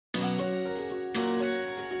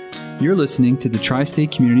You're listening to the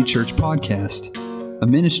Tri-State Community Church Podcast, a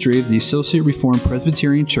ministry of the Associate Reformed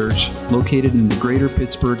Presbyterian Church located in the greater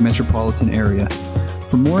Pittsburgh metropolitan area.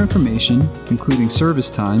 For more information, including service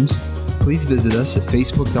times, please visit us at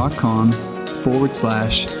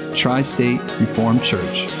facebook.com/Tri-State Reformed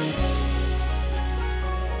Church.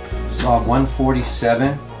 Psalm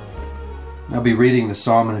 147. I'll be reading the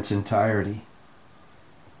psalm in its entirety.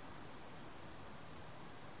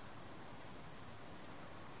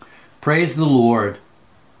 Praise the Lord,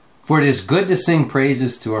 for it is good to sing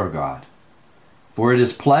praises to our God. For it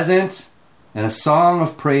is pleasant, and a song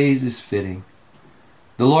of praise is fitting.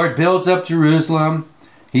 The Lord builds up Jerusalem.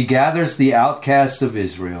 He gathers the outcasts of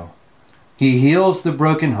Israel. He heals the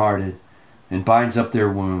brokenhearted and binds up their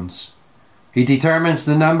wounds. He determines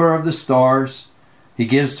the number of the stars. He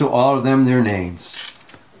gives to all of them their names.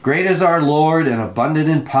 Great is our Lord and abundant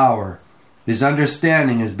in power. His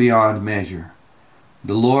understanding is beyond measure.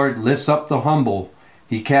 The Lord lifts up the humble.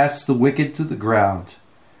 He casts the wicked to the ground.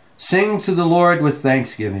 Sing to the Lord with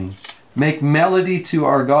thanksgiving. Make melody to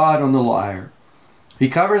our God on the lyre. He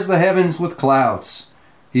covers the heavens with clouds.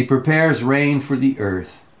 He prepares rain for the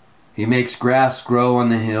earth. He makes grass grow on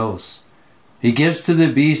the hills. He gives to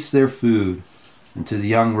the beasts their food, and to the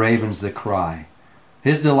young ravens that cry.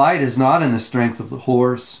 His delight is not in the strength of the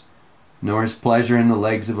horse, nor his pleasure in the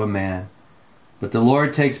legs of a man. But the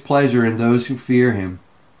Lord takes pleasure in those who fear him,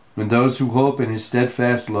 and those who hope in his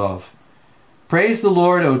steadfast love. Praise the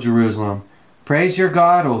Lord, O Jerusalem. Praise your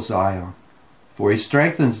God, O Zion. For he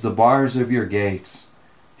strengthens the bars of your gates.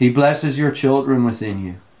 He blesses your children within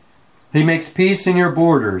you. He makes peace in your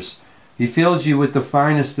borders. He fills you with the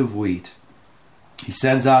finest of wheat. He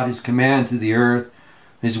sends out his command to the earth.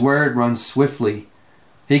 His word runs swiftly.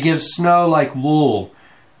 He gives snow like wool.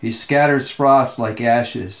 He scatters frost like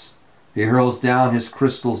ashes. He hurls down his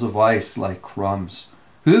crystals of ice like crumbs.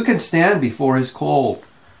 Who can stand before his cold?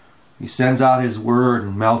 He sends out his word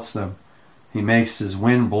and melts them. He makes his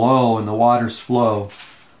wind blow and the waters flow.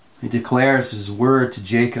 He declares his word to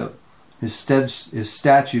Jacob, his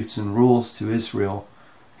statutes and rules to Israel.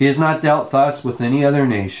 He has not dealt thus with any other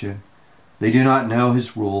nation. They do not know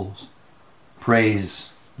his rules. Praise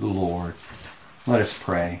the Lord. Let us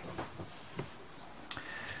pray.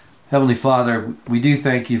 Heavenly Father, we do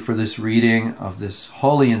thank you for this reading of this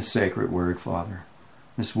holy and sacred word, Father.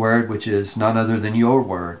 This word which is none other than your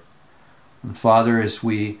word. And Father, as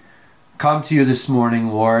we come to you this morning,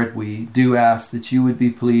 Lord, we do ask that you would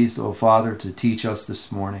be pleased, O Father, to teach us this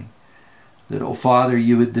morning. That, O Father,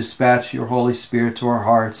 you would dispatch your Holy Spirit to our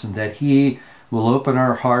hearts, and that he will open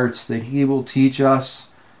our hearts, that he will teach us,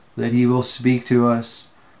 that he will speak to us.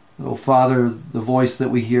 Oh, Father, the voice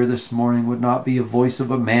that we hear this morning would not be a voice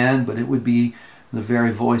of a man, but it would be the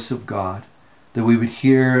very voice of God. That we would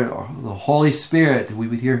hear the Holy Spirit, that we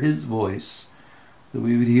would hear his voice, that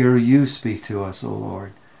we would hear you speak to us, O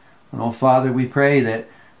Lord. And, oh, Father, we pray that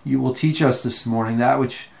you will teach us this morning that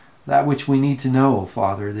which we need to know, O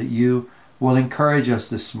Father, that you will encourage us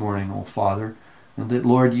this morning, O Father, and that,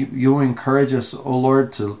 Lord, you will encourage us, O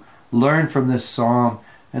Lord, to learn from this psalm,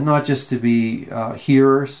 and not just to be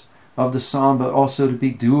hearers of the psalm, but also to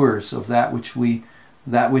be doers of that which we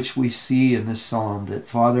see in this psalm. That,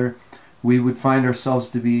 Father, we would find ourselves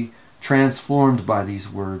to be transformed by these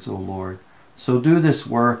words, O Lord. So do this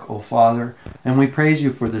work, O Father, and we praise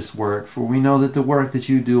you for this work, for we know that the work that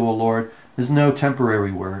you do, O Lord, is no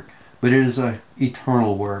temporary work, but it is an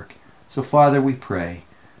eternal work. So, Father, we pray.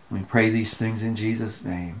 We pray these things in Jesus'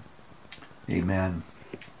 name. Amen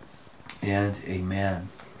and amen.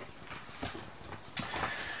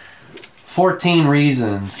 14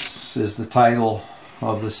 Reasons is the title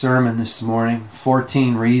of the sermon this morning.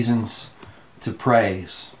 14 reasons to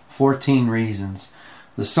praise. 14 reasons.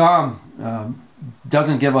 The psalm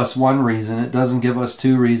doesn't give us one reason. It doesn't give us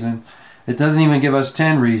two reasons. It doesn't even give us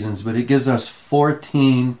 10 reasons, but it gives us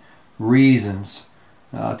 14 reasons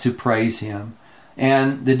to praise him.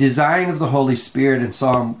 And the design of the Holy Spirit in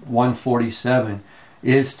Psalm 147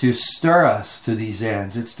 is to stir us to these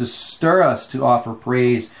ends. It's to stir us to offer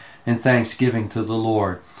praise and thanksgiving to the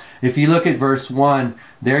Lord. If you look at verse 1,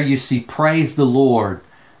 there you see praise the Lord.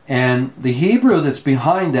 And the Hebrew that's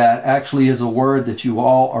behind that actually is a word that you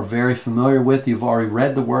all are very familiar with. You've already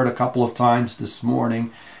read the word a couple of times this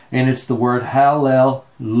morning. And it's the word hallelujah.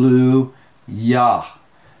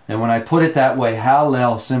 And when I put it that way,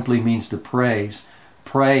 hallel simply means to praise.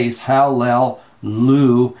 Praise, hallelujah.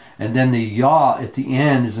 And then the yah at the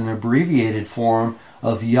end is an abbreviated form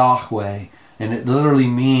of Yahweh. And it literally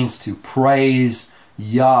means to praise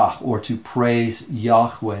Yah or to praise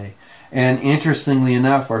Yahweh. And interestingly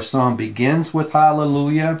enough, our psalm begins with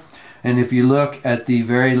hallelujah, And if you look at the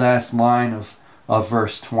very last line of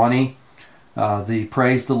verse 20, the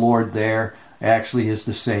praise the Lord there actually is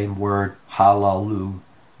the same word,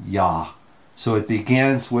 hallelujah. So it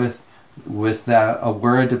begins with a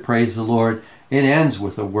word to praise the Lord. It ends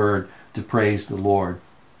with a word to praise the Lord.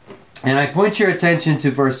 And I point your attention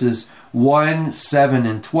to verses 1, 7,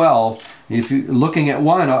 and 12. If you're looking at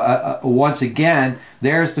 1, once again,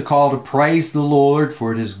 there's the call to praise the Lord,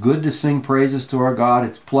 for it is good to sing praises to our God.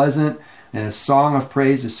 It's pleasant, and a song of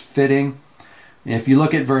praise is fitting. If you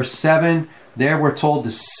look at verse 7, there we're told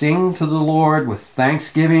to sing to the Lord with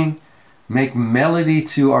thanksgiving, make melody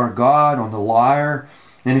to our God on the lyre.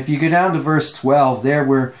 And if you go down to verse 12, there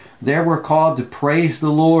we're called to praise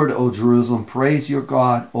the Lord, O Jerusalem, praise your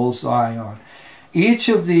God, O Zion. Each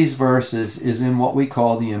of these verses is in what we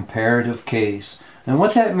call the imperative case. And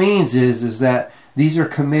what that means is that these are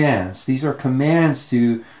commands. These are commands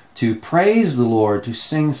to praise the Lord, to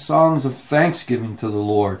sing songs of thanksgiving to the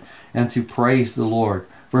Lord, and to praise the Lord.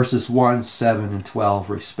 Verses 1, 7, and 12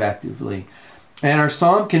 respectively. And our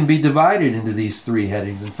psalm can be divided into these 3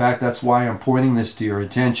 headings. In fact, that's why I'm pointing this to your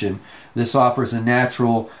attention. This offers a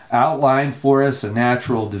natural outline for us, a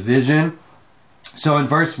natural division. So in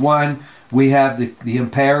verse 1, we have the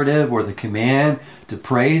imperative or the command to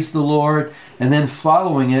praise the Lord. And then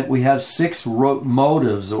following it, we have 6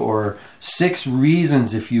 motives or 6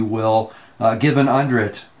 reasons, if you will, given under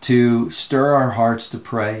it to stir our hearts to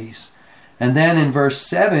praise. And then in verse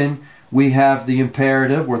 7, we have the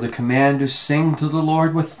imperative or the command to sing to the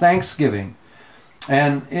Lord with thanksgiving.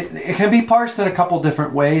 And it can be parsed in a couple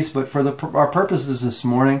different ways, but for our purposes this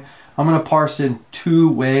morning, I'm going to parse in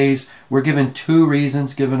 2 ways. We're given 2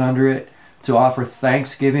 reasons given under it to offer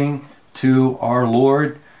thanksgiving to our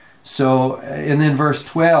Lord. So, and then verse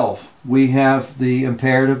 12, we have the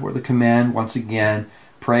imperative or the command, once again,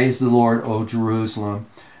 praise the Lord, O Jerusalem.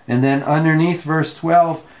 And then underneath verse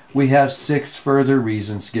 12, we have 6 further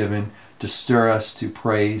reasons given to stir us to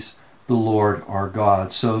praise the Lord our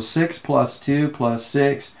God. So 6 plus 2 plus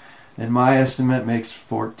 6, in my estimate, makes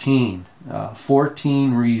 14.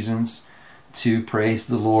 14 reasons to praise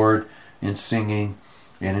the Lord in singing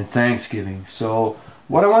and in thanksgiving. So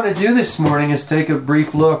what I want to do this morning is take a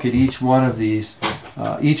brief look at each one of these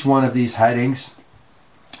headings,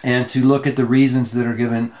 and to look at the reasons that are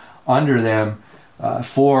given under them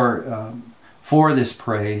for this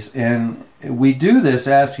praise. And we do this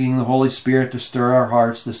asking the Holy Spirit to stir our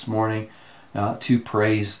hearts this morning to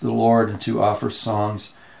praise the Lord and to offer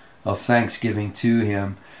songs of thanksgiving to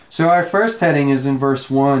Him. So our first heading is in verse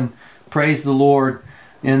 1, praise the Lord.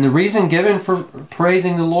 And the reason given for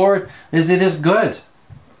praising the Lord is it is good.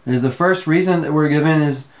 The first reason that we're given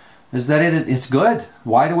is that it's good.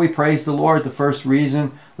 Why do we praise the Lord? The first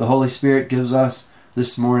reason the Holy Spirit gives us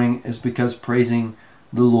this morning is because praising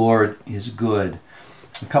the Lord is good.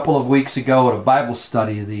 A couple of weeks ago at a Bible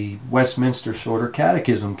study, the Westminster Shorter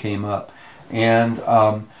Catechism came up, and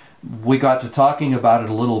we got to talking about it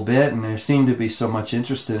a little bit, and there seemed to be so much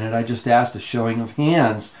interest in it. I just asked a showing of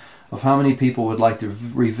hands of how many people would like to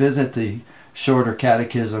revisit the Shorter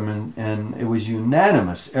Catechism, and it was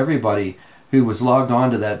unanimous. Everybody who was logged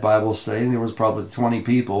on to that Bible study, there was probably 20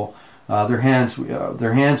 people, their hands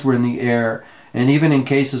were in the air. And even in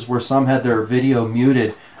cases where some had their video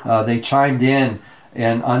muted, they chimed in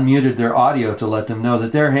and unmuted their audio to let them know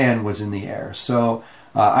that their hand was in the air. So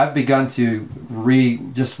I've begun to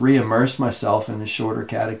re-immerse myself in the Shorter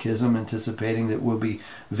Catechism, anticipating that we'll be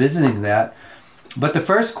visiting that. But the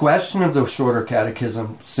first question of the Shorter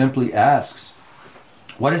Catechism simply asks,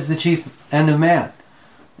 what is the chief end of man?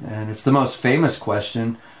 And it's the most famous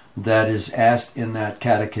question that is asked in that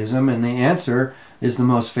catechism, and the answer is the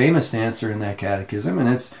most famous answer in that catechism, and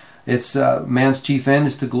it's man's chief end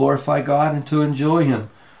is to glorify God and to enjoy Him.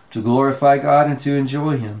 To glorify God and to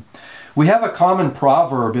enjoy Him. We have a common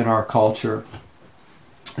proverb in our culture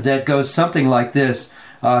that goes something like this: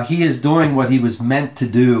 he is doing what he was meant to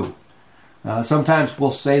do. Sometimes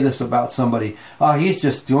we'll say this about somebody: he's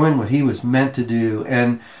just doing what he was meant to do.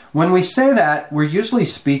 And when we say that, we're usually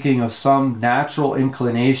speaking of some natural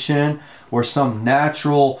inclination or some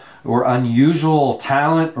natural or unusual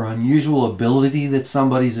talent or unusual ability that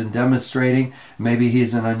somebody's demonstrating. Maybe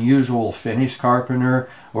he's an unusual finish carpenter,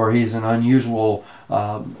 or he's an unusual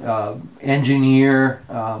engineer,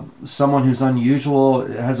 someone who's unusual,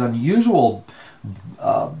 has unusual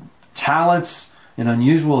talents and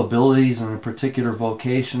unusual abilities in a particular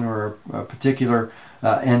vocation or a particular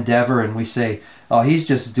endeavor, and we say, oh, he's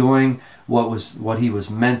just doing what he was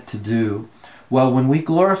meant to do. Well, when we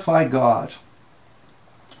glorify God,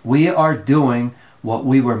 we are doing what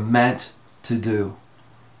we were meant to do.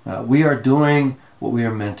 We are doing what we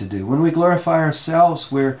are meant to do. When we glorify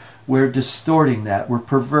ourselves, we're distorting that, we're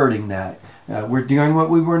perverting that. We're doing what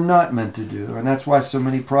we were not meant to do, and that's why so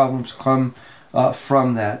many problems come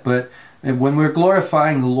from that. But when we're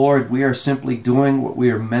glorifying the Lord, we are simply doing what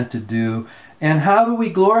we are meant to do. And how do we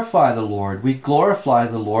glorify the Lord? We glorify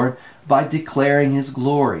the Lord by declaring His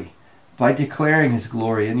glory. By declaring His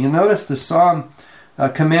glory. And you notice the psalm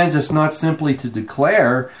commands us not simply to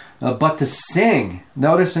declare, but to sing.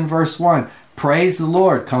 Notice in verse 1, praise the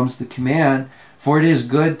Lord comes the command, for it is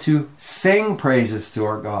good to sing praises to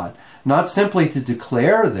our God. Not simply to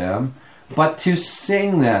declare them, but to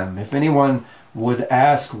sing them. If anyone would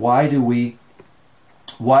ask, why do we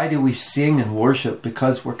sing and worship?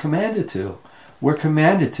 Because we're commanded to. We're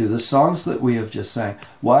commanded to. The songs that we have just sang,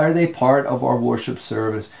 why are they part of our worship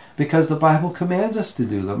service? Because the Bible commands us to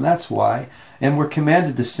do them. That's why. And we're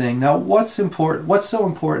commanded to sing. Now, what's important? What's so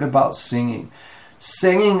important about singing?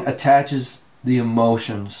 Singing attaches the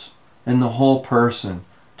emotions and the whole person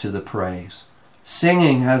to the praise.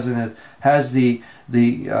 Singing has the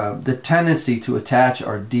tendency to attach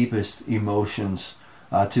our deepest emotions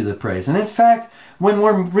to the praise. And in fact, when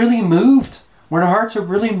we're really moved, when our hearts are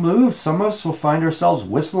really moved, some of us will find ourselves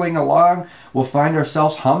whistling along, we'll find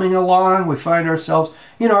ourselves humming along, we find ourselves,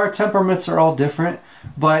 our temperaments are all different,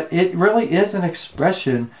 but it really is an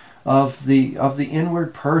expression of the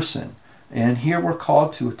inward person. And here we're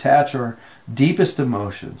called to attach our deepest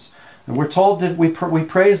emotions. And we're told that we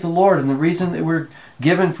praise the Lord, and the reason that we're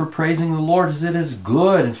given for praising the Lord is that it's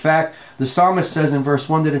good. In fact, the psalmist says in verse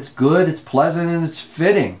 1 that it's good, it's pleasant, and it's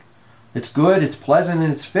fitting. It's good, it's pleasant,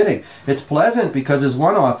 and it's fitting. It's pleasant because, as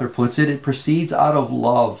one author puts it, it proceeds out of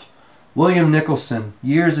love. William Nicholson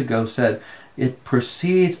years ago said, it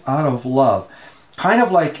proceeds out of love. Kind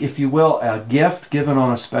of like, if you will, a gift given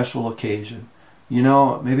on a special occasion.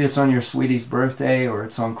 Maybe it's on your sweetie's birthday, or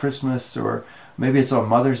it's on Christmas, or maybe it's on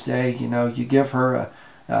Mother's Day. You give her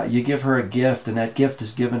a gift, and that gift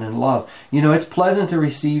is given in love. It's pleasant to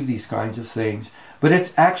receive these kinds of things, but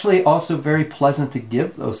it's actually also very pleasant to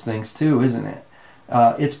give those things too, isn't it?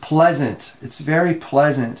 It's pleasant. It's very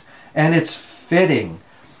pleasant, and it's fitting.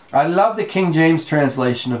 I love the King James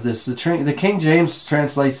translation of this. The King James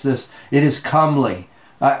translates this, it is comely.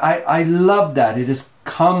 I love that. It is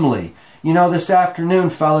comely. This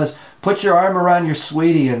afternoon, fellas, put your arm around your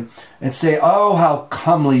sweetie and say, oh, how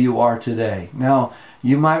comely you are today. Now,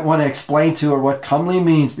 you might want to explain to her what comely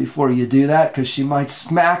means before you do that, because she might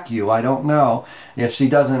smack you. I don't know if she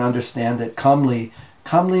doesn't understand that comely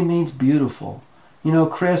means beautiful.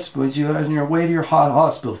 Chris, would you, on your way to your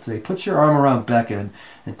hospital today, put your arm around Becca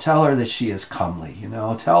and tell her that she is comely.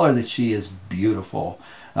 Tell her that she is beautiful.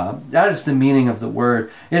 That is the meaning of the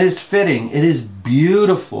word. It is fitting. It is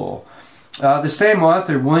beautiful. The same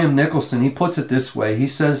author, William Nicholson, he puts it this way. He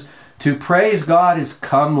says, to praise God is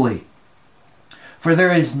comely, for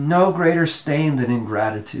there is no greater stain than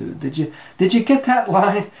ingratitude. Did you get that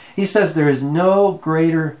line? He says there is no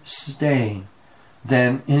greater stain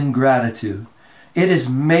than ingratitude. It is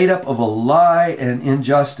made up of a lie and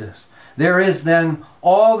injustice. There is then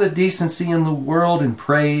all the decency in the world in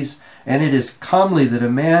praise, and it is comely that a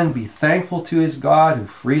man be thankful to his God who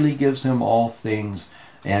freely gives him all things.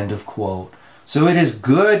 End of quote. So it is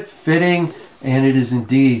good, fitting, and it is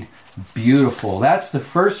indeed beautiful. That's the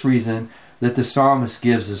first reason that the psalmist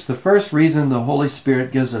gives us. The first reason the Holy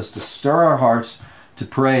Spirit gives us to stir our hearts to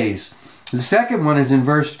praise. The second one is in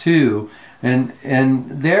verse 2, and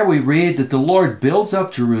there we read that the Lord builds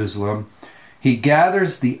up Jerusalem. He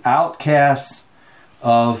gathers the outcasts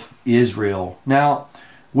of Israel. Now,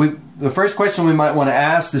 the first question we might want to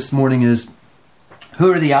ask this morning is,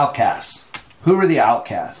 who are the outcasts? Who are the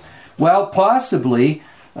outcasts? Well, possibly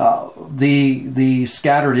the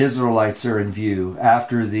scattered Israelites are in view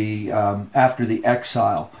after the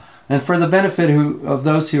exile. And for the benefit of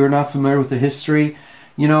those who are not familiar with the history,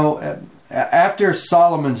 after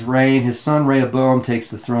Solomon's reign, his son Rehoboam takes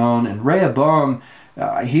the throne, and Rehoboam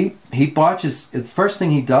he botches. The first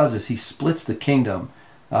thing he does is he splits the kingdom.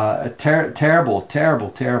 A terrible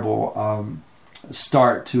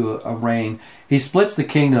start to a reign. He splits the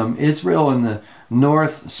kingdom. Israel in the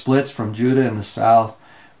north splits from Judah in the south.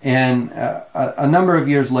 And a number of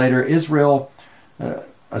years later, Israel,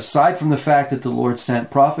 aside from the fact that the Lord sent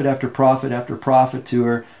prophet after prophet after prophet to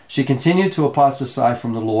her, she continued to apostatize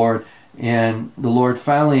from the Lord. And the Lord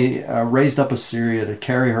finally raised up Assyria to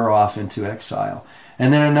carry her off into exile.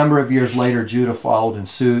 And then a number of years later, Judah followed in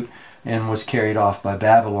suit and was carried off by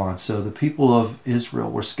Babylon. So the people of Israel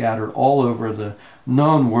were scattered all over the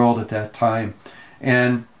known world at that time.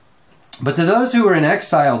 But to those who were in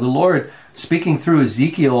exile, the Lord, speaking through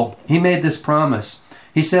Ezekiel, he made this promise.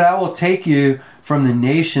 He said, I will take you from the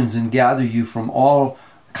nations and gather you from all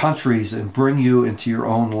countries and bring you into your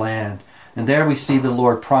own land. And there we see the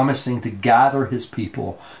Lord promising to gather his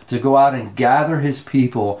people, to go out and gather his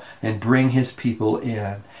people and bring his people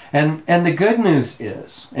in. And the good news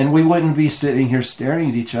is, and we wouldn't be sitting here staring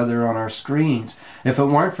at each other on our screens if it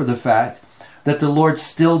weren't for the fact that the Lord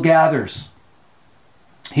still gathers.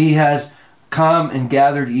 He has come and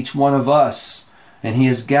gathered each one of us, and he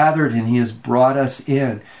has gathered and he has brought us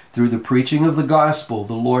in. Through the preaching of the gospel,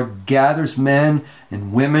 the Lord gathers men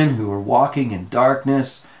and women who are walking in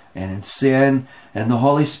darkness and in sin, and the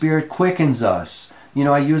Holy Spirit quickens us. You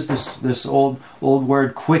know, I use this old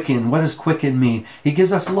word, quicken. What does quicken mean? He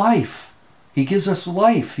gives us life. He gives us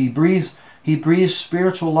life. He breathes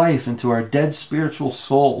spiritual life into our dead spiritual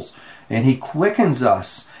souls, and he quickens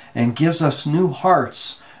us and gives us new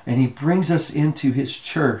hearts, and he brings us into his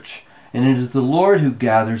church. And it is the Lord who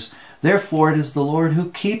gathers. Therefore, it is the Lord who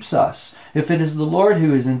keeps us. If it is the Lord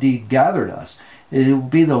who has indeed gathered us, it will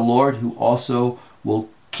be the Lord who also will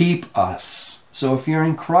keep us. So if you're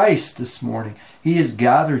in Christ this morning, he has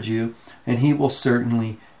gathered you, and he will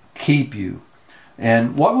certainly keep you.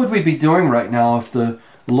 And what would we be doing right now if the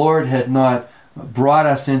Lord had not brought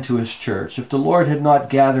us into his church? If the Lord had not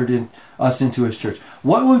gathered us into his church?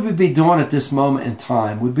 What would we be doing at this moment in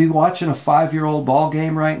time? Would we be watching a 5-year-old ball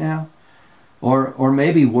game right now? Or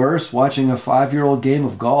maybe worse, watching a 5-year-old game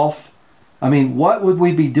of golf? I mean, what would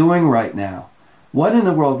we be doing right now? What in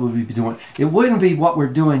the world would we be doing? It wouldn't be what we're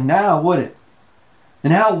doing now, would it?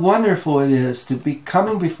 And how wonderful it is to be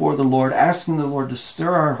coming before the Lord, asking the Lord to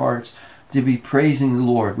stir our hearts, to be praising the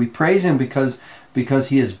Lord. We praise him because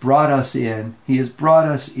he has brought us in. He has brought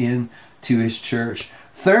us in to his church.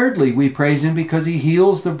 Thirdly, we praise him because he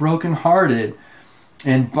heals the brokenhearted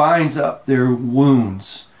and binds up their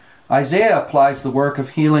wounds. Isaiah applies the work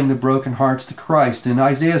of healing the broken hearts to Christ. In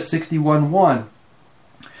Isaiah 61:1,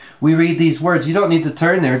 we read these words. You don't need to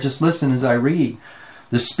turn there, just listen as I read.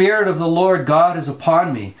 The Spirit of the Lord God is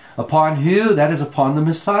upon me. Upon who? That is upon the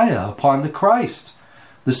Messiah, upon the Christ.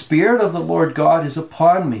 The Spirit of the Lord God is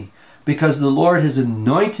upon me, because the Lord has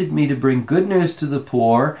anointed me to bring good news to the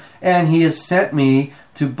poor, and he has sent me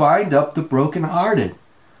to bind up the brokenhearted,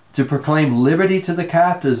 to proclaim liberty to the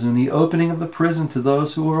captives and the opening of the prison to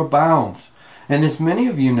those who are bound. And as many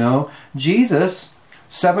of you know, Jesus,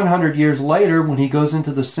 700 years later, when he goes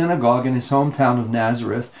into the synagogue in his hometown of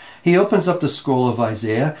Nazareth, he opens up the scroll of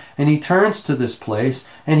Isaiah and he turns to this place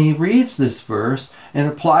and he reads this verse and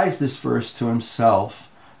applies this verse to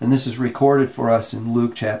himself. And this is recorded for us in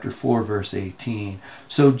Luke chapter 4, verse 18.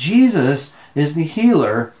 So Jesus is the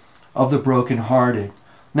healer of the brokenhearted.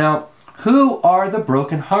 Now, who are the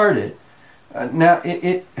brokenhearted?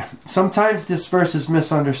 Sometimes this verse is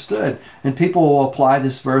misunderstood, and people will apply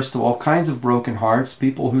this verse to all kinds of broken hearts,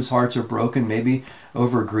 people whose hearts are broken maybe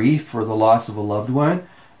over grief or the loss of a loved one.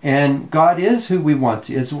 And God is who we want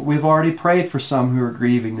to. We've already prayed for some who are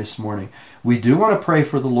grieving this morning. We do want to pray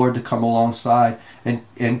for the Lord to come alongside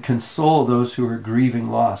and console those who are grieving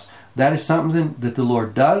loss. That is something that the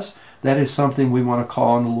Lord does. That is something we want to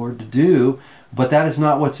call on the Lord to do, but that is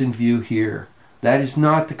not what's in view here. That is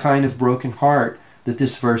not the kind of broken heart that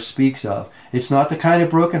this verse speaks of. It's not the kind of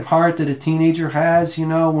broken heart that a teenager has,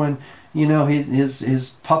 when,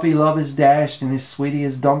 his puppy love is dashed and his sweetie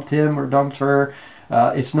has dumped him or dumped her.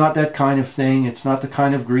 It's not that kind of thing. It's not the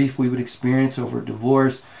kind of grief we would experience over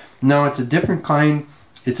divorce. No, it's a different kind.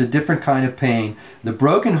 It's a different kind of pain. The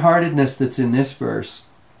brokenheartedness that's in this verse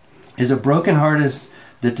is a brokenheartedness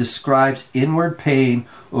that describes inward pain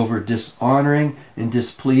over dishonoring and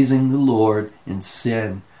displeasing the Lord in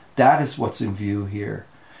sin. That is what's in view here.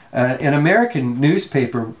 An American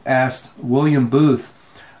newspaper asked William Booth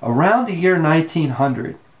around the year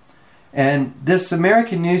 1900, and this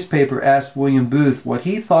American newspaper asked William Booth what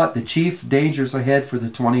he thought the chief dangers ahead for the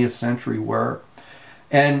 20th century were.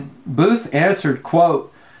 And Booth answered,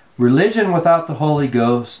 quote, "Religion without the Holy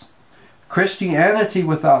Ghost, Christianity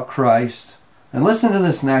without Christ," and listen to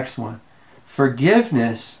this next one,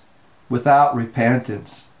 "forgiveness without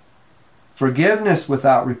repentance." Forgiveness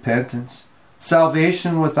without repentance,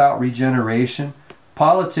 salvation without regeneration,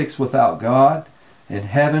 politics without God, and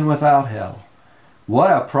heaven without hell.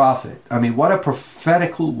 What a prophet. What a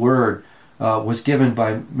prophetical word was given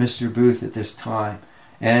by Mr. Booth at this time.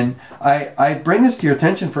 And I bring this to your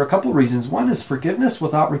attention for a couple of reasons. One is forgiveness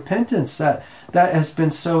without repentance. That has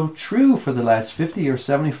been so true for the last 50 or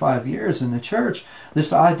 75 years in the church.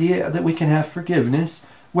 This idea that we can have forgiveness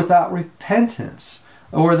without repentance,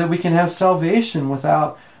 or that we can have salvation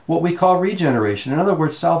without what we call regeneration. In other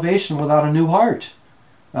words, salvation without a new heart.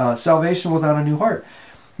 Salvation without a new heart.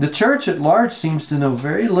 The church at large seems to know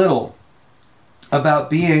very little about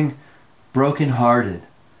being brokenhearted.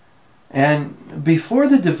 And before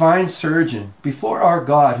the divine surgeon, before our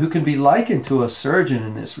God, who can be likened to a surgeon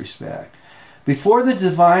in this respect, before the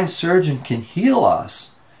divine surgeon can heal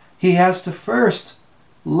us, he has to first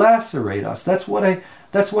lacerate us. That's what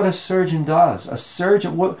a surgeon does. A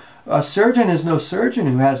surgeon is no surgeon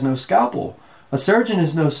who has no scalpel. A surgeon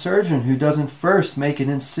is no surgeon who doesn't first make an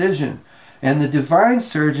incision. And the divine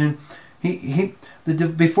surgeon,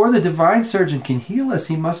 before the divine surgeon can heal us,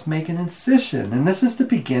 he must make an incision. And this is the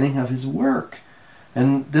beginning of his work.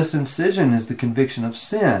 And this incision is the conviction of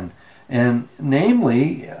sin. And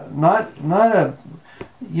namely, not the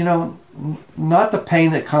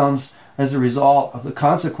pain that comes as a result of the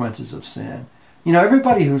consequences of sin.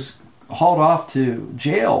 Everybody who's hauled off to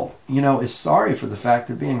jail, is sorry for the fact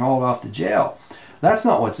of being hauled off to jail. That's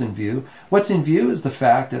not what's in view. What's in view is the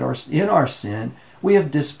fact that in our sin, we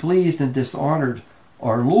have displeased and dishonored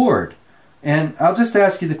our Lord. And I'll just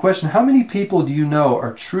ask you the question, how many people do you know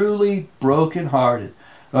are truly brokenhearted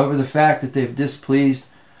over the fact that they've displeased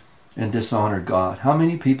and dishonored God? How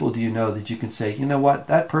many people do you know that you can say, you know what,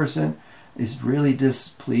 that person is really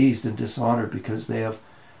displeased and dishonored because they have,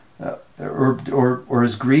 or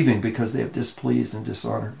is grieving because they have displeased and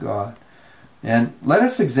dishonored God? And let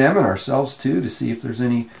us examine ourselves too to see if there's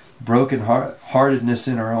any brokenheartedness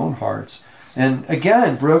in our own hearts. And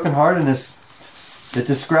again, brokenheartedness, it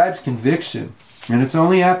describes conviction. And it's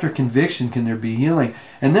only after conviction can there be healing.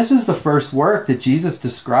 And this is the first work that Jesus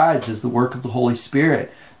describes as the work of the Holy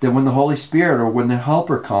Spirit. That when the Holy Spirit, or when the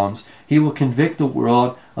Helper comes, he will convict the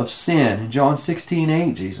world of sin. In John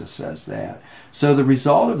 16:8, Jesus says that. So the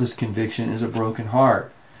result of this conviction is a broken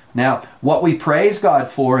heart. Now, what we praise God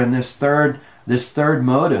for in this third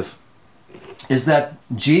motive is that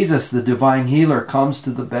Jesus, the divine healer, comes to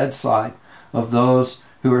the bedside of those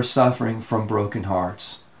who are suffering from broken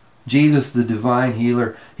hearts. Jesus, the divine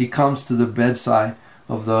healer, he comes to the bedside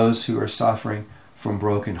of those who are suffering from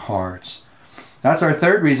broken hearts. That's our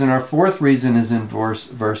third reason. Our fourth reason is in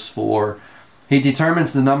verse 4. He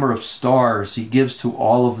determines the number of stars. He gives to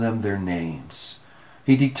all of them their names.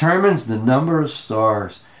 He determines the number of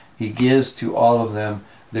stars. He gives to all of them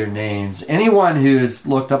their names. Anyone who has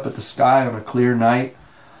looked up at the sky on a clear night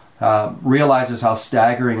realizes how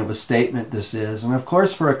staggering of a statement this is. And of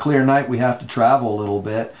course, for a clear night, we have to travel a little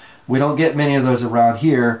bit. We don't get many of those around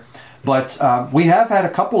here, but we have had a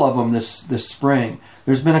couple of them this spring.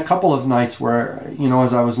 There's been a couple of nights where,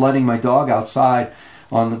 as I was letting my dog outside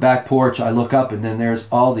on the back porch, I look up and then there's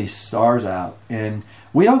all these stars out. And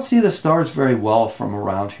we don't see the stars very well from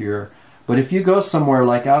around here. But if you go somewhere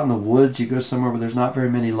like out in the woods, you go somewhere where there's not very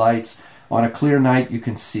many lights, on a clear night you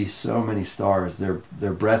can see so many stars.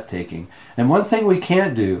 They're breathtaking. And one thing we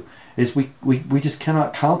can't do is we just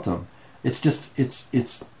cannot count them.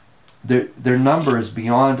 It's their number is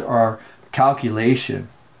beyond our calculation.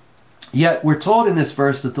 Yet we're told in this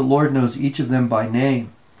verse that the Lord knows each of them by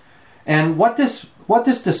name. And what this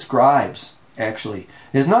describes, actually,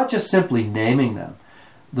 is not just simply naming them.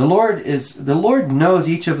 The Lord knows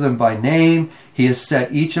each of them by name. He has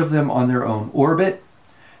set each of them on their own orbit,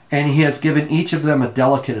 and he has given each of them a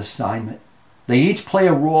delicate assignment. They each play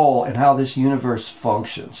a role in how this universe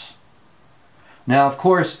functions. Now, of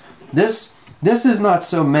course, this is not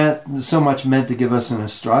so much meant to give us an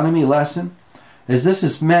astronomy lesson, as this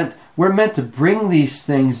is we're meant to bring these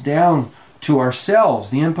things down to ourselves.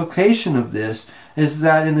 The implication of this is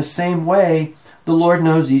that in the same way, the Lord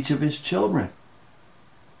knows each of his children.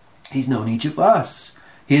 He's known each of us.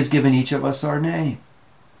 He has given each of us our name.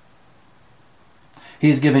 He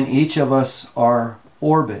has given each of us our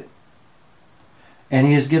orbit. And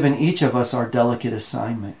he has given each of us our delicate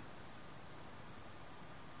assignment.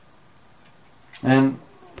 And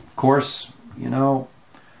of course,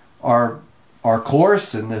 our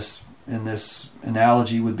course in this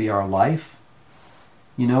analogy would be our life,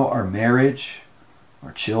 our marriage,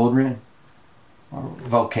 our children, our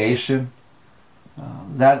vocation.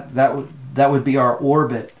 That would be our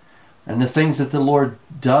orbit, and the things that the Lord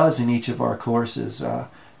does in each of our courses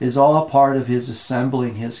is all a part of his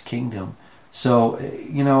assembling his kingdom. So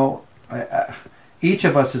each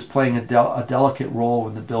of us is playing a delicate role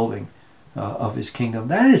in the building of his kingdom.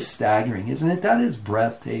 That is staggering, isn't it? That is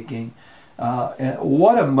breathtaking.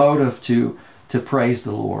 What a motive to praise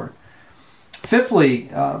the Lord. Fifthly,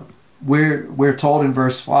 we're told in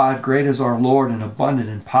verse 5, great is our Lord and abundant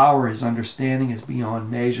in power. His understanding is beyond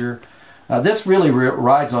measure. This really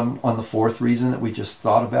rides on the fourth reason that we just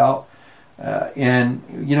thought about. And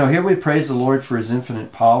here we praise the Lord for his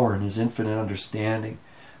infinite power and his infinite understanding.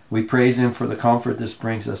 We praise him for the comfort this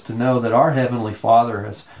brings us to know that our Heavenly Father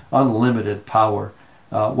has unlimited power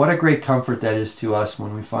What a great comfort that is to us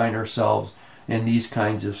when we find ourselves in these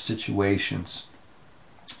kinds of situations.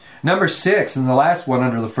 Number 6, and the last one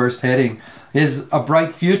under the first heading, is a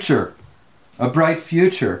bright future. A bright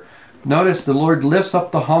future. Notice the Lord lifts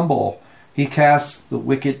up the humble. He casts the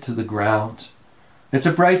wicked to the ground. It's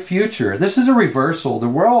a bright future. This is a reversal. The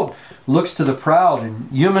world looks to the proud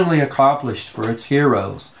and humanly accomplished for its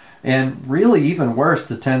heroes. And really, even worse,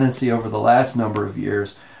 the tendency over the last number of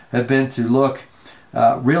years have been to look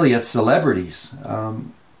really at celebrities.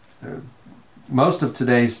 Most of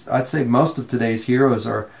today's heroes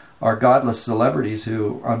are godless celebrities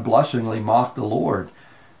who unblushingly mock the Lord.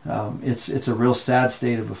 It's a real sad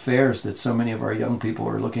state of affairs that so many of our young people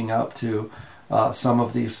are looking up to some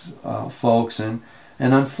of these folks, and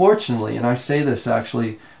unfortunately, and I say this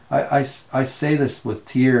actually, I say this with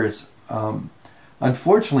tears.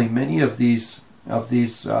 Unfortunately, many of these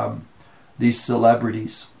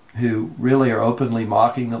celebrities who really are openly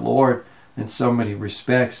mocking the Lord in so many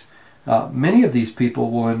respects, many of these people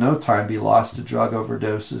will in no time be lost to drug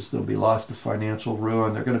overdoses. They'll be lost to financial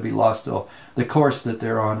ruin. They're going to be lost to the course that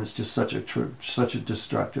they're on is just such a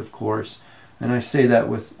destructive course. And I say that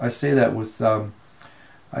with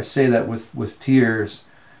tears.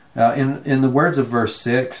 In the words of verse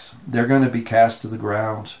 6, they're going to be cast to the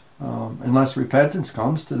ground. Unless repentance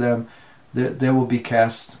comes to them, they will be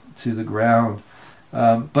cast to the ground.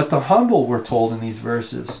 But the humble, we're told in these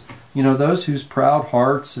verses, those whose proud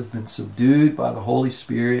hearts have been subdued by the Holy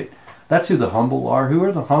Spirit, that's who the humble are. Who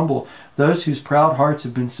are the humble? Those whose proud hearts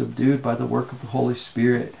have been subdued by the work of the Holy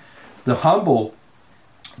Spirit. The humble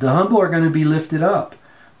are going to be lifted up.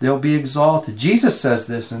 They'll be exalted. Jesus says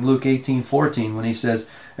this in Luke 18:14 when he says,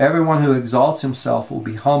 "Everyone who exalts himself will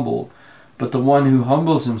be humbled, but the one who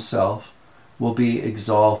humbles himself will be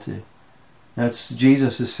exalted." That's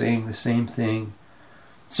Jesus is saying the same thing.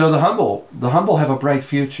 So the humble have a bright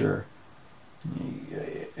future.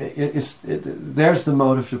 There's the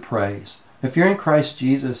motive to praise. If you're in Christ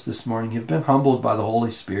Jesus this morning, you've been humbled by the Holy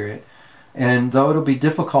Spirit, and though it'll be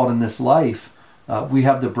difficult in this life, we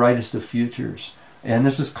have the brightest of futures. And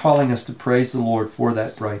this is calling us to praise the Lord for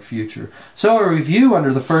that bright future. So a review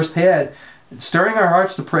under the first head, stirring our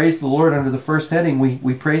hearts to praise the Lord under the first heading.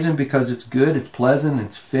 We praise Him because it's good, it's pleasant,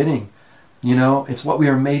 it's fitting. It's what we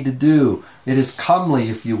are made to do. It is comely,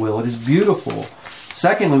 if you will. It is beautiful.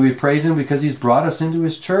 Secondly, we praise Him because He's brought us into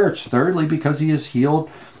His church. Thirdly, because He has healed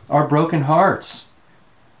our broken hearts.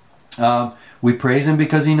 We praise Him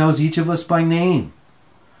because He knows each of us by name.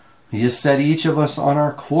 He has set each of us on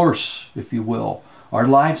our course, if you will. Our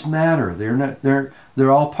lives matter.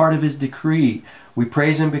 They're all part of His decree. We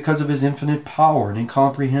praise Him because of His infinite power and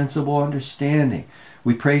incomprehensible understanding.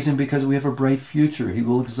 We praise Him because we have a bright future. He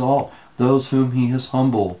will exalt those whom He has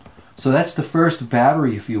humbled. So that's the first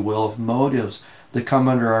battery, if you will, of motives that come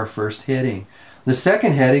under our first heading. The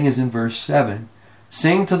second heading is in verse 7.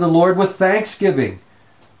 Sing to the Lord with thanksgiving.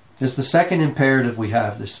 It's the second imperative we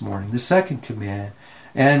have this morning, the second command.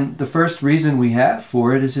 And the first reason we have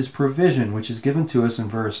for it is His provision, which is given to us in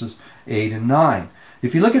verses 8 and 9.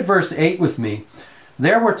 If you look at verse 8 with me,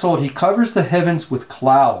 there we're told He covers the heavens with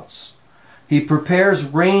clouds. He prepares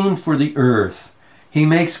rain for the earth. He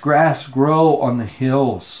makes grass grow on the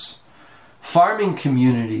hills. Farming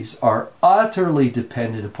communities are utterly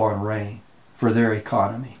dependent upon rain for their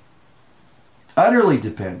economy. Utterly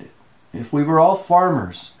dependent. If we were all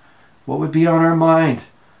farmers, what would be on our mind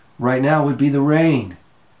right now would be the rain.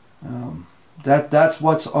 That's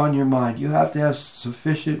what's on your mind. You have to have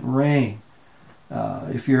sufficient rain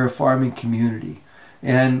if you're a farming community.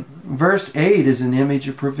 And verse 8 is an image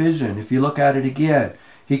of provision. If you look at it again,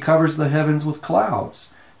 He covers the heavens with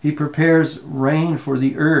clouds. He prepares rain for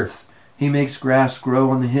the earth. He makes grass grow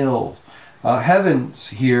on the hills. Heavens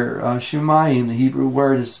here, Shemayim, the Hebrew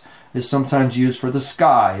word is sometimes used for the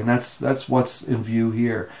sky, and that's what's in view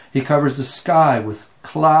here. He covers the sky with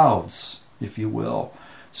clouds, if you will.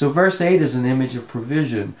 So verse 8 is an image of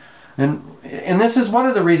provision. And this is one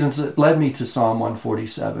of the reasons that led me to Psalm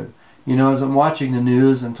 147. As I'm watching the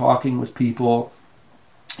news and talking with people,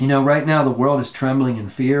 right now the world is trembling in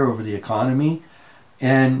fear over the economy.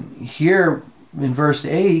 And here in verse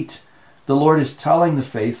 8, the Lord is telling the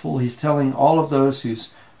faithful, He's telling all of those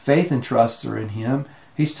whose faith and trusts are in Him,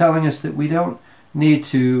 He's telling us that we don't need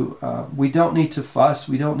to fuss,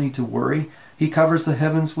 we don't need to worry. He covers the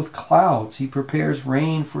heavens with clouds. He prepares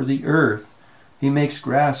rain for the earth. He makes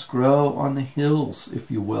grass grow on the hills,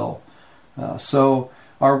 if you will. So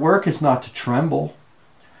our work is not to tremble.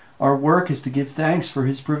 Our work is to give thanks for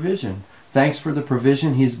His provision. Thanks for the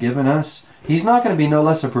provision He's given us. He's not going to be no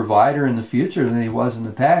less a provider in the future than He was in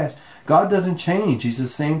the past. God doesn't change. He's the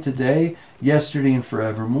same today, yesterday, and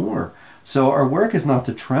forevermore. So our work is not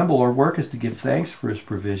to tremble. Our work is to give thanks for his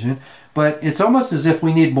provision. But it's almost as if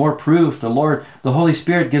we need more proof. The Holy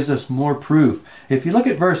Spirit gives us more proof. If you look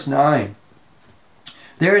at verse 9,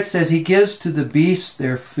 there it says, he gives to the beasts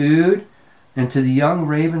their food and to the young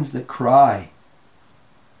ravens that cry.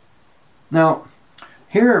 Now,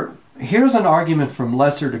 here's an argument from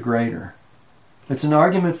lesser to greater. It's an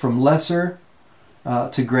argument from lesser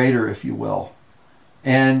to greater, if you will.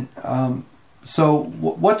 And so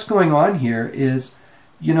what's going on here is,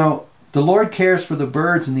 the Lord cares for the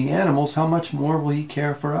birds and the animals. How much more will he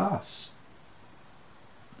care for us?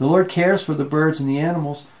 The Lord cares for the birds and the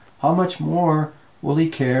animals. How much more will he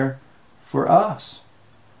care for us?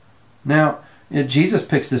 Now, Jesus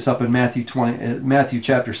picks this up in Matthew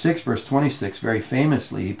chapter 6, verse 26, very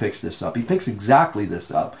famously he picks this up. He picks exactly this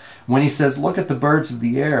up when he says, look at the birds of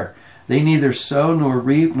the air. They neither sow nor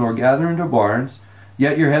reap nor gather into barns,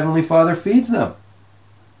 yet your heavenly Father feeds them.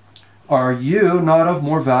 Are you not of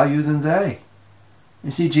more value than they?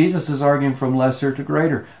 You see, Jesus is arguing from lesser to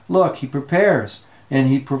greater. Look, he prepares and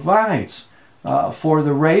he provides for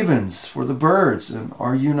the ravens, for the birds, and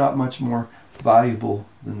are you not much more valuable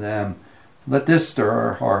than them? Let this stir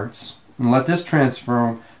our hearts, and let this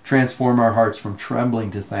transform our hearts from trembling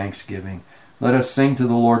to thanksgiving. Let us sing to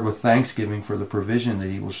the Lord with thanksgiving for the provision that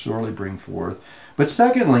he will surely bring forth. But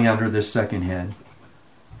secondly, under this second head,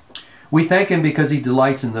 we thank him because he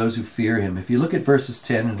delights in those who fear him. If you look at verses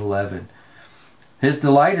 10 and 11, his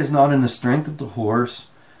delight is not in the strength of the horse,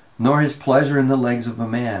 nor his pleasure in the legs of a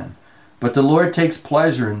man. But the Lord takes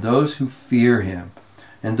pleasure in those who fear him,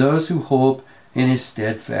 and those who hope in his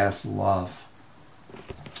steadfast love.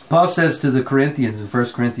 Paul says to the Corinthians in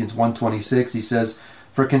 1 Corinthians 1:26, he says,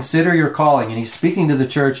 for consider your calling. And he's speaking to the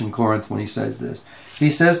church in Corinth when he says this. He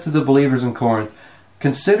says to the believers in Corinth,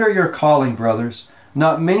 consider your calling, brothers.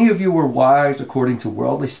 Not many of you were wise according to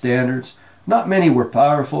worldly standards. Not many were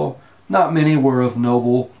powerful. Not many were of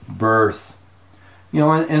noble birth.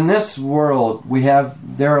 In this world,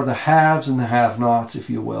 there are the haves and the have-nots, if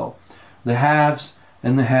you will. The haves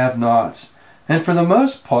and the have-nots. And for the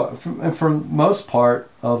most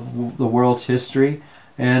part of the world's history,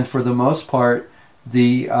 and for the most part,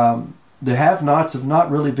 the have-nots have not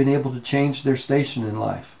really been able to change their station in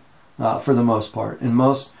life, for the most part. In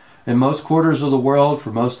most quarters of the world,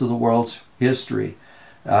 for most of the world's history.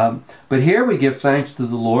 But here we give thanks to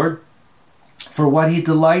the Lord for what he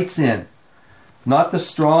delights in. Not the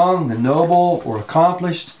strong, the noble, or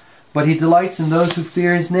accomplished, but he delights in those who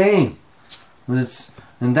fear his name.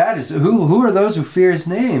 And that is, who are those who fear his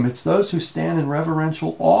name? It's those who stand in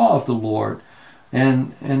reverential awe of the Lord,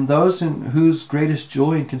 and those in whose greatest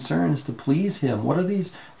joy and concern is to please him. What are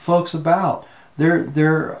these folks about?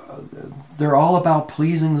 They're all about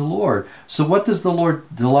pleasing the Lord. So what does the Lord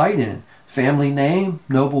delight in? Family name,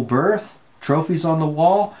 noble birth, trophies on the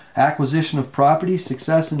wall, acquisition of property,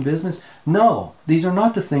 success in business? No, these are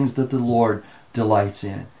not the things that the Lord delights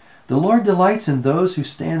in. The Lord delights in those who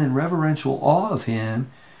stand in reverential awe of him,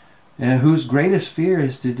 and whose greatest fear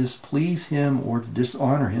is to displease him or to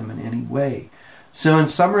dishonor him in any way. So in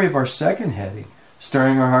summary of our second heading,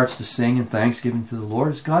 stirring our hearts to sing in thanksgiving to the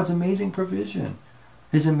Lord, is God's amazing provision.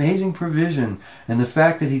 His amazing provision, and the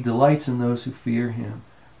fact that he delights in those who fear him.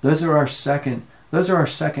 Those are our second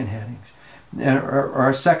headings, and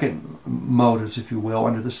our second motives, if you will,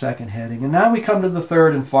 under the second heading. And now we come to the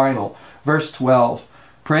third and final, verse 12.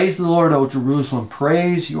 Praise the Lord, O Jerusalem.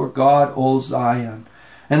 Praise your God, O Zion.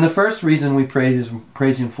 And the first reason we praise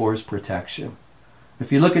him for is protection.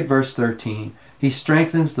 If you look at verse 13, he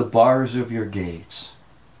strengthens the bars of your gates.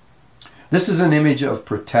 This is an image of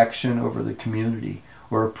protection over the community,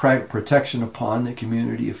 or protection upon the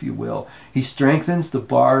community, if you will. He strengthens the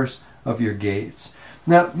bars of your gates.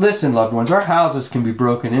 Now, listen, loved ones, our houses can be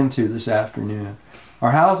broken into this afternoon.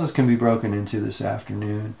 Our houses can be broken into this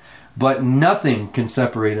afternoon, but nothing can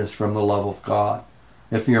separate us from the love of God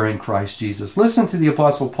if you're in Christ Jesus. Listen to the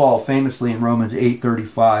Apostle Paul famously in Romans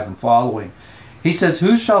 8:35 and following. He says,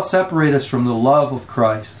 who shall separate us from the love of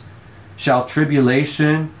Christ? Shall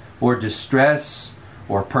tribulation or distress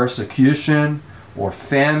or persecution or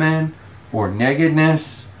famine or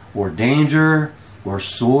nakedness or danger or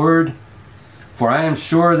sword? For I am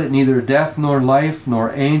sure that neither death nor life,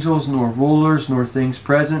 nor angels, nor rulers, nor things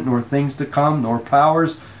present, nor things to come, nor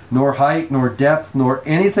powers, nor height, nor depth, nor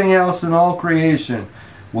anything else in all creation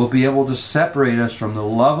will be able to separate us from the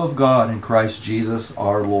love of God in Christ Jesus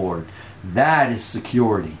our Lord. That is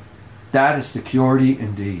security. That is security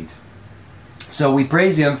indeed. So we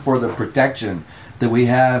praise him for the protection that we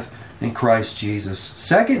have in Christ Jesus.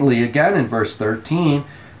 Secondly, again in verse 13,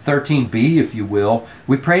 13b, if you will.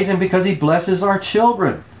 We praise him because he blesses our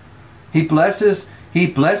children. He blesses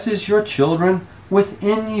your children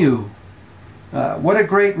within you. What a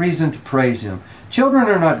great reason to praise him. Children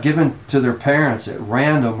are not given to their parents at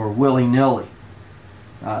random or willy-nilly.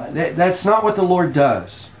 That's not what the Lord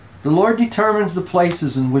does. The Lord determines the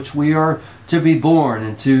places in which we are to be born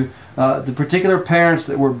and to the particular parents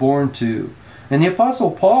that we're born to. And the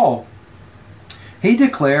Apostle Paul, he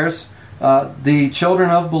declares the children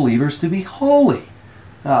of believers to be holy.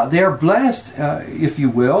 They are blessed, if you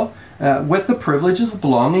will, with the privileges of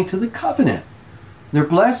belonging to the covenant. They're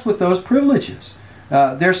blessed with those privileges.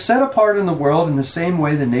 They're set apart in the world in the same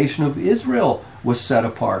way the nation of Israel was set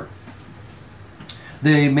apart.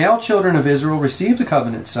 The male children of Israel received the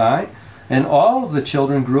covenant sign, and all of the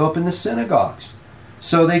children grew up in the synagogues.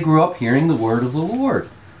 So they grew up hearing the word of the Lord.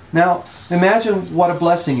 Now, imagine what a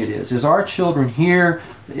blessing it is. As our children hear,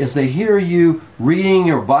 as they hear you reading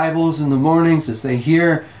your Bibles in the mornings, as they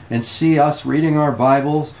hear and see us reading our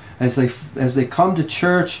Bibles, as they come to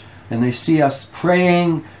church and they see us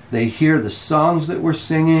praying, they hear the songs that we're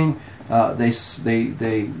singing, they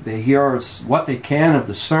hear what they can of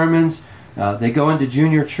the sermons, they go into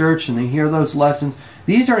junior church and they hear those lessons.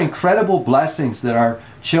 These are incredible blessings that our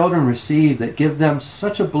children receive that give them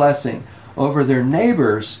such a blessing over their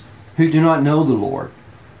neighbors who do not know the Lord.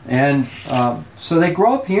 And so they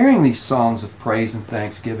grow up hearing these songs of praise and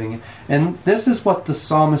thanksgiving. And this is what the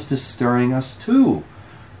psalmist is stirring us to.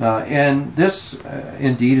 And this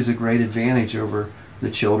indeed is a great advantage over the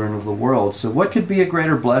children of the world. So what could be a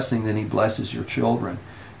greater blessing than he blesses your children?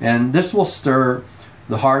 And this will stir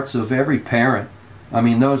the hearts of every parent. I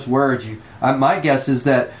mean, those words, my guess is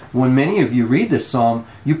that when many of you read this psalm,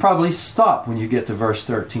 you probably stop when you get to verse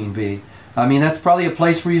 13b. I mean, that's probably a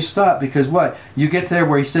place where you stop, because what? You get there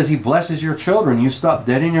where he says he blesses your children, you stop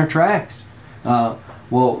dead in your tracks.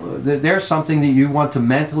 There's something that you want to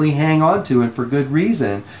mentally hang on to, and for good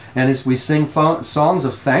reason. And as we sing songs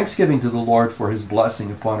of thanksgiving to the Lord for his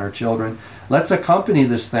blessing upon our children, let's accompany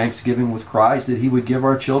this thanksgiving with cries that he would give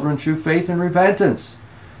our children true faith and repentance.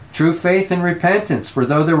 True faith and repentance. For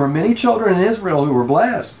though there were many children in Israel who were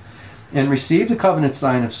blessed and received the covenant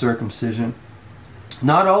sign of circumcision,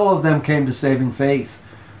 not all of them came to saving faith.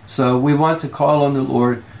 So we want to call on the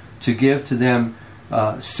Lord to give to them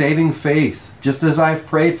saving faith. Just as I've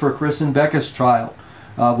prayed for Chris and Becca's child,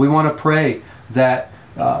 we want to pray that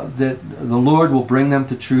the Lord will bring them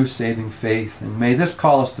to true saving faith. And may this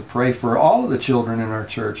call us to pray for all of the children in our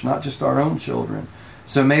church, not just our own children.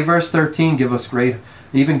 So may verse 13 give us great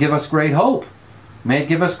hope. May it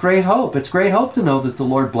give us great hope. It's great hope to know that the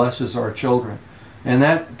Lord blesses our children. And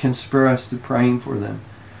that can spur us to praying for them.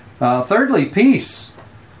 Thirdly, peace.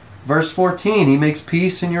 Verse 14, he makes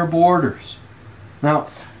peace in your borders. Now,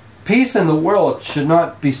 peace in the world should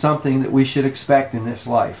not be something that we should expect in this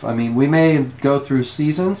life. I mean, we may go through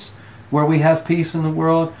seasons where we have peace in the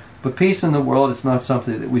world, but peace in the world is not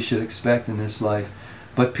something that we should expect in this life.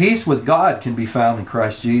 But peace with God can be found in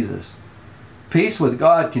Christ Jesus. Peace with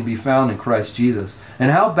God can be found in Christ Jesus.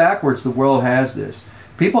 And how backwards the world has this.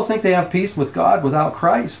 People think they have peace with God without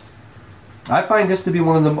Christ. I find this to be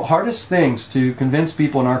one of the hardest things to convince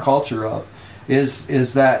people in our culture of,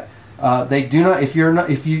 is that they do not. If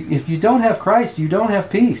you don't have Christ, you don't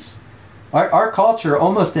have peace. Our culture,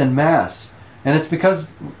 almost en masse, and it's because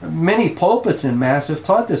many pulpits en masse have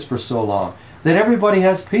taught this for so long, that everybody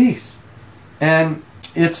has peace, and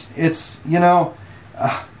it's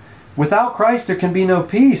without Christ there can be no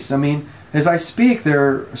peace. I mean, as I speak, there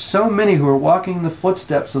are so many who are walking in the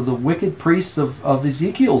footsteps of the wicked priests of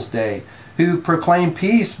Ezekiel's day, who proclaim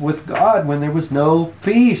peace with God when there was no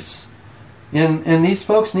peace. And these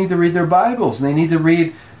folks need to read their Bibles. They need to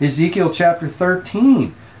read Ezekiel chapter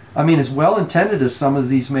 13. I mean, as well-intended as some of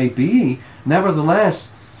these may be,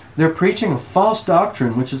 nevertheless, they're preaching a false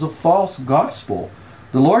doctrine, which is a false gospel.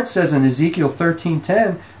 The Lord says in Ezekiel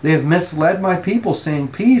 13:10, they have misled my people, saying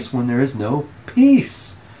peace when there is no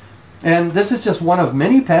peace. And this is just one of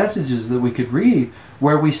many passages that we could read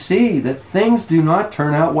where we see that things do not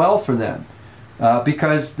turn out well for them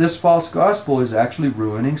because this false gospel is actually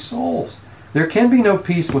ruining souls. There can be no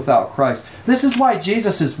peace without Christ. This is why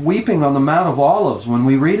Jesus is weeping on the Mount of Olives. When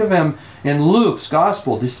we read of him in Luke's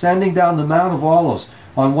gospel, descending down the Mount of Olives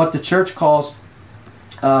on what the church calls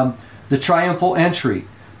the triumphal entry.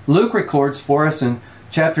 Luke records for us in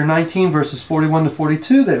chapter 19, verses 41 to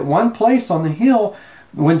 42, that at one place on the hill,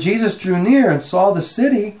 when Jesus drew near and saw the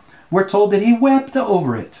city, we're told that he wept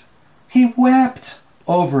over it. He wept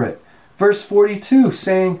over it. Verse 42,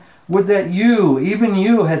 saying, would that you, even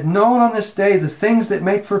you, had known on this day the things that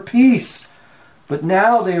make for peace. But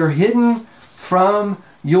now they are hidden from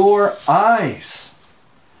your eyes.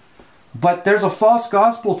 But there's a false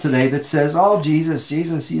gospel today that says, oh,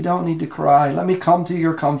 Jesus, you don't need to cry. Let me come to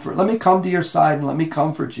your comfort. Let me come to your side and let me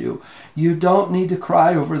comfort you. You don't need to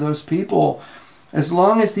cry over those people. As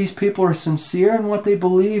long as these people are sincere in what they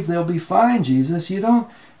believe, they'll be fine, Jesus. You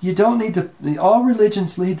don't need to, all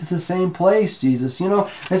religions lead to the same place, Jesus. You know,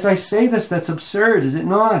 as I say this, that's absurd, is it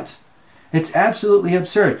not? It's absolutely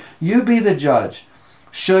absurd. You be the judge.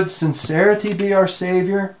 Should sincerity be our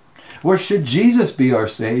Savior? Or should Jesus be our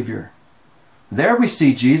Savior? There we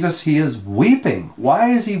see Jesus, he is weeping.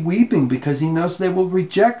 Why is he weeping? Because he knows they will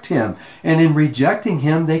reject him. And in rejecting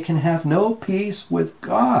him, they can have no peace with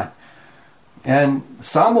God. And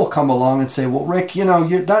some will come along and say, well, Rick,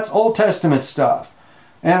 that's Old Testament stuff.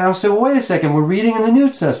 And I'll say, well, wait a second, we're reading in the New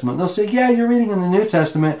Testament. They'll say, yeah, you're reading in the New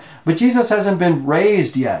Testament, but Jesus hasn't been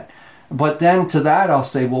raised yet. But then to that I'll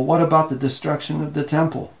say, well, what about the destruction of the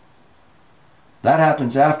temple? That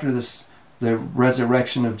happens after the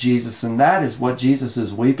resurrection of Jesus, and that is what Jesus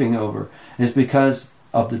is weeping over, is because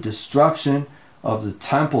of the destruction of the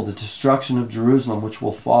temple, the destruction of Jerusalem, which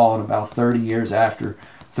will fall in about 35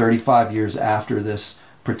 years after this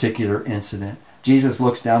particular incident. Jesus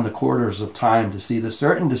looks down the corridors of time to see the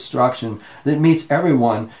certain destruction that meets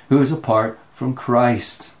everyone who is apart from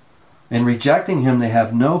Christ. In rejecting him, they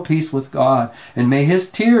have no peace with God. And may his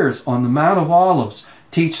tears on the Mount of Olives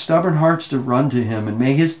teach stubborn hearts to run to him. And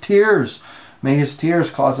may his tears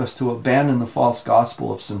cause us to abandon the false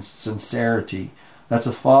gospel of sincerity. That's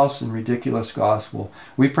a false and ridiculous gospel.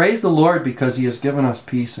 We praise the Lord because he has given us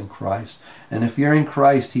peace in Christ. And if you're in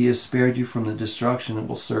Christ, he has spared you from the destruction that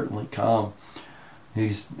will certainly come.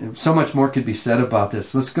 So much more could be said about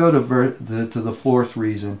this. Let's go to the fourth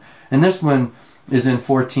reason. And this one is in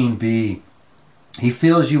 14b. He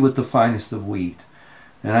fills you with the finest of wheat.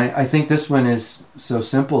 And I think this one is so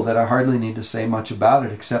simple that I hardly need to say much about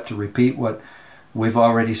it except to repeat what we've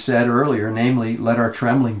already said earlier, namely, let our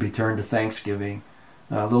trembling be turned to thanksgiving.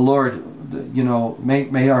 The Lord,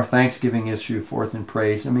 may our thanksgiving issue forth in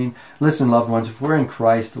praise. I mean, listen, loved ones, if we're in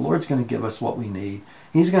Christ, the Lord's going to give us what we need.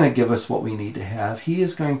 He's going to give us what we need to have. He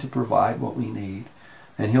is going to provide what we need.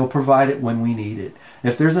 And he'll provide it when we need it.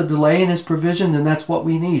 If there's a delay in his provision, then that's what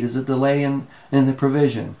we need, is a delay in the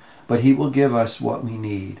provision. But he will give us what we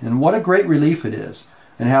need. And what a great relief it is,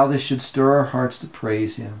 and how this should stir our hearts to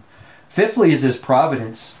praise him. Fifthly is his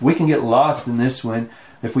providence. We can get lost in this one.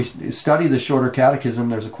 If we study the shorter catechism,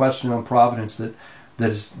 there's a question on providence that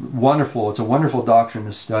is wonderful. It's a wonderful doctrine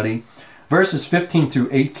to study. Verses 15 through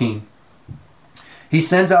 18. He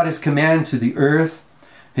sends out his command to the earth.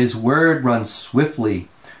 His word runs swiftly.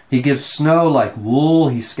 He gives snow like wool.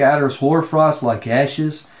 He scatters hoarfrost like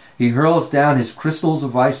ashes. He hurls down his crystals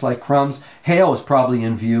of ice like crumbs. Hail is probably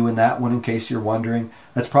in view in that one, in case you're wondering.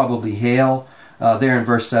 That's probably hail. There in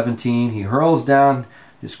verse 17, he hurls down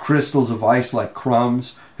his crystals of ice like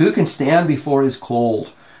crumbs. Who can stand before his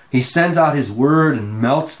cold? He sends out his word and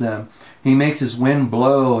melts them. He makes his wind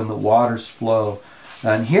blow and the waters flow.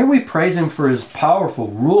 And here we praise him for his powerful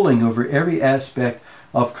ruling over every aspect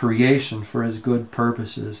of creation for his good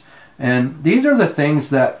purposes. And these are the things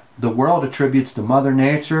that the world attributes to Mother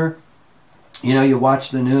Nature. You watch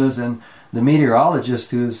the news and the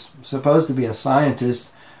meteorologist, who's supposed to be a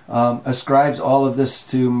scientist, ascribes all of this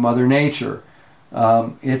to Mother Nature.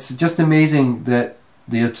 It's just amazing that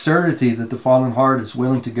the absurdity that the fallen heart is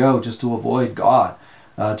willing to go just to avoid God,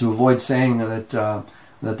 to avoid saying that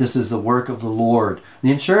this is the work of the Lord.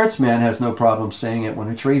 The insurance man has no problem saying it when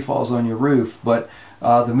a tree falls on your roof, but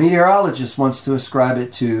the meteorologist wants to ascribe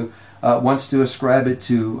it to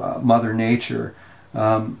Mother Nature.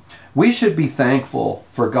 We should be thankful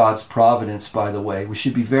for God's providence, by the way. We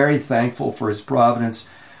should be very thankful for his providence,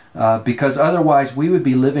 because otherwise we would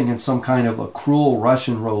be living in some kind of a cruel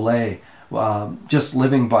Russian roulette, just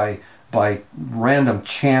living by random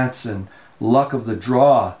chance and luck of the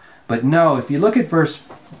draw. But no, if you look at verse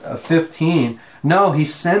 15, no, he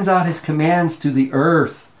sends out his commands to the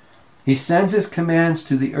earth. He sends his commands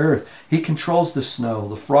to the earth. He controls the snow,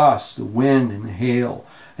 the frost, the wind, and the hail.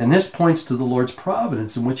 And this points to the Lord's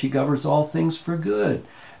providence, in which he governs all things for good.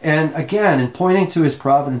 And again, in pointing to his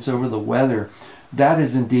providence over the weather, that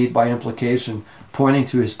is indeed by implication pointing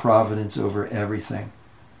to his providence over everything.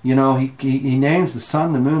 He names the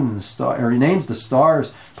sun, the moon, and the star, or he names the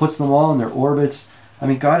stars, puts them all in their orbits. I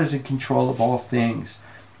mean, God is in control of all things.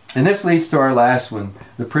 And this leads to our last one,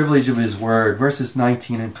 the privilege of his word, verses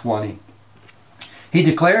 19 and 20. He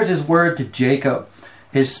declares his word to Jacob,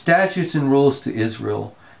 his statutes and rules to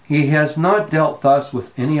Israel. He has not dealt thus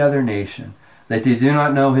with any other nation, that they do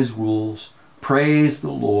not know his rules. Praise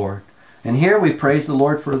the Lord. And here we praise the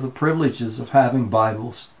Lord for the privileges of having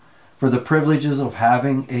Bibles, for the privileges of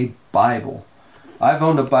having a Bible. I've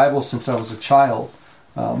owned a Bible since I was a child.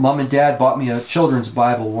 Mom and Dad bought me a children's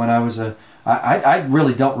Bible when I was I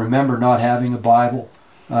really don't remember not having a Bible.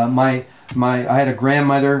 I had a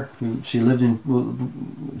grandmother who she had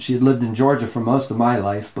lived in Georgia for most of my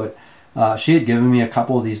life, but she had given me a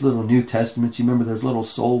couple of these little New Testaments. You remember those little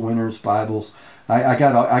Soul Winners Bibles? I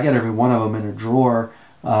got every one of them in a drawer.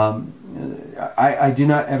 I do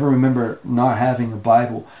not ever remember not having a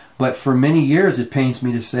Bible, but for many years, it pains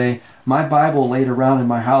me to say, my Bible laid around in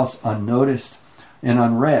my house unnoticed and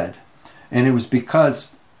unread. And it was because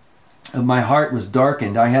my heart was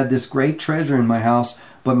darkened. I had this great treasure in my house,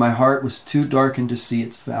 but my heart was too darkened to see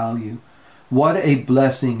its value. What a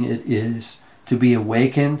blessing it is to be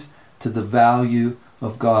awakened to the value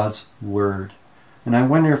of God's Word. And I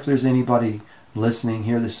wonder if there's anybody listening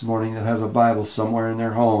here this morning that has a Bible somewhere in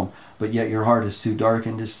their home, but yet your heart is too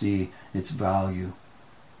darkened to see its value.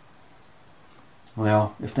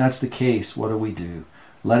 Well, if that's the case, what do?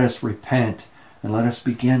 Let us repent and let us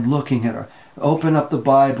begin looking at open up the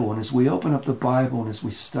Bible. And as we open up the Bible and as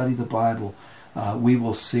we study the Bible, we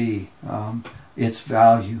will see its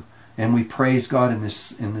value. And we praise God in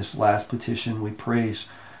this last petition. We praise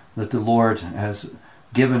that the Lord has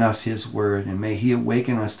given us His Word, and may He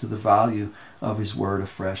awaken us to the value of His Word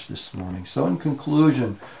afresh this morning. So in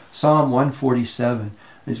conclusion, Psalm 147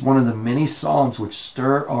 is one of the many psalms which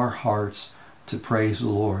stir our hearts to praise the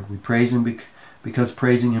Lord. We praise Him because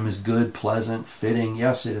praising Him is good, pleasant, fitting.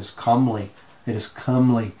 Yes, it is comely. It is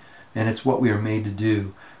comely, and it's what we are made to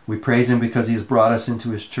do. We praise Him because He has brought us into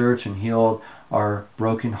His church and healed our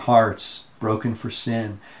broken hearts, broken for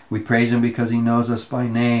sin. We praise Him because He knows us by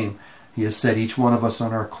name. He has set each one of us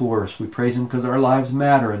on our course. We praise Him because our lives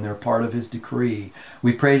matter and they're part of His decree.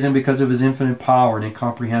 We praise Him because of His infinite power and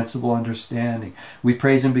incomprehensible understanding. We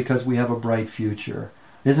praise Him because we have a bright future.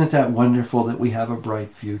 Isn't that wonderful that we have a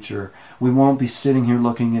bright future? We won't be sitting here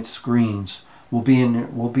looking at screens. We'll be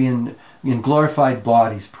in glorified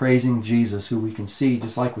bodies praising Jesus, who we can see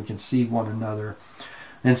just like we can see one another.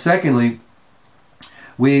 And secondly,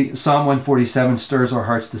 Psalm 147 stirs our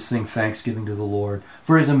hearts to sing thanksgiving to the Lord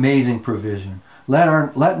for His amazing provision. Let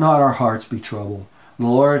not our hearts be troubled. The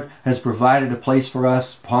Lord has provided a place for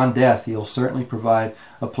us upon death. He'll certainly provide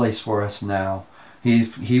a place for us now.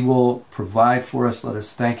 He will provide for us. Let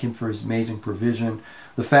us thank Him for His amazing provision.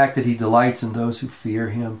 The fact that He delights in those who fear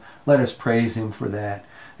Him. Let us praise Him for that.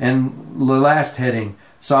 And the last heading,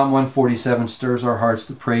 Psalm 147 stirs our hearts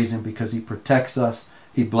to praise Him because He protects us.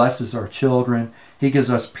 He blesses our children. He gives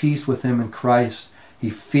us peace with Him in Christ. He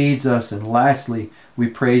feeds us. And lastly, we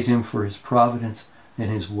praise Him for His providence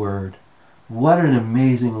and His Word. What an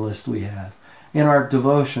amazing list we have. In our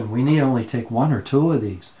devotion, we need only take one or two of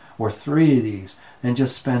these or three of these and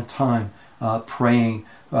just spend time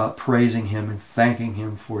praising Him and thanking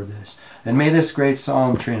Him for this. And may this great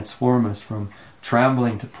psalm transform us from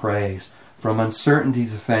trembling to praise, from uncertainty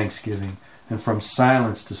to thanksgiving, and from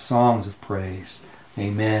silence to songs of praise.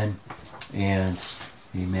 Amen and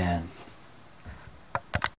amen.